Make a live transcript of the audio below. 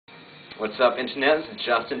What's up, Internet? This is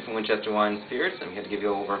Justin from Winchester Wine Spirits. I'm here to give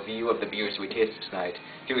you an overview of the beers we tasted tonight.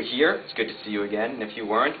 If you were here, it's good to see you again, and if you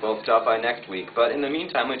weren't, well, stop by next week. But in the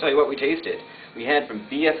meantime, let me tell you what we tasted. We had from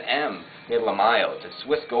BFM, we had La Maille. It's a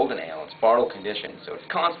Swiss Golden Ale. It's bottle conditioned, so it's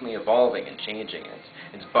constantly evolving and changing.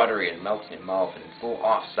 It's buttery and melts in your mouth, and it's a little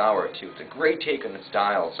off-sour, too. It's a great take on the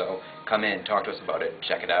style, so come in, talk to us about it,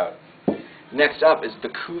 check it out. Next up is the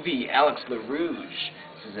Cuvée Alex LaRouge.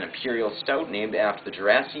 This is an imperial stout named after the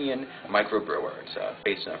Jurassian microbrewer. It's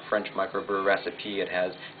based on a French microbrewer recipe. It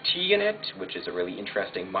has tea in it, which is a really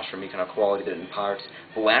interesting mushroomy kind of quality that imparts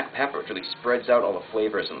black pepper, which really spreads out all the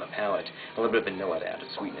flavors on the palate. A little bit of vanilla to add to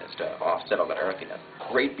sweetness to offset all that earthiness.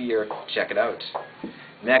 Great beer. Check it out.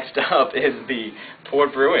 Next up is the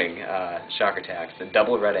Port Brewing Shock Attacks, the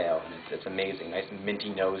double red ale. It's amazing, nice minty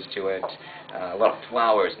nose to it, a lot of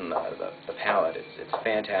flowers in the palate. It's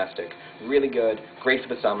fantastic, really good, great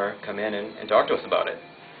for the summer. Come in and talk to us about it.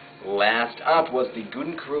 Last up was the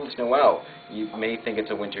Guten Cruels Noel. You may think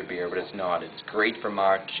it's a winter beer, but it's not. It's great for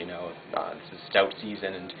March. You know, this is stout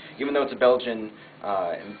season, and even though it's a Belgian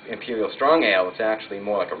imperial strong ale, it's actually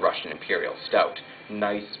more like a Russian imperial stout.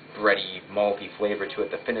 Nice, bready, malty flavor to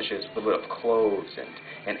it that finishes with a little bit of cloves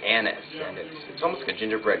and anise, and it's almost like a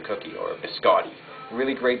gingerbread cookie or a biscotti.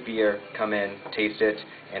 Really great beer. Come in, taste it,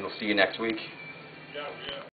 and we'll see you next week.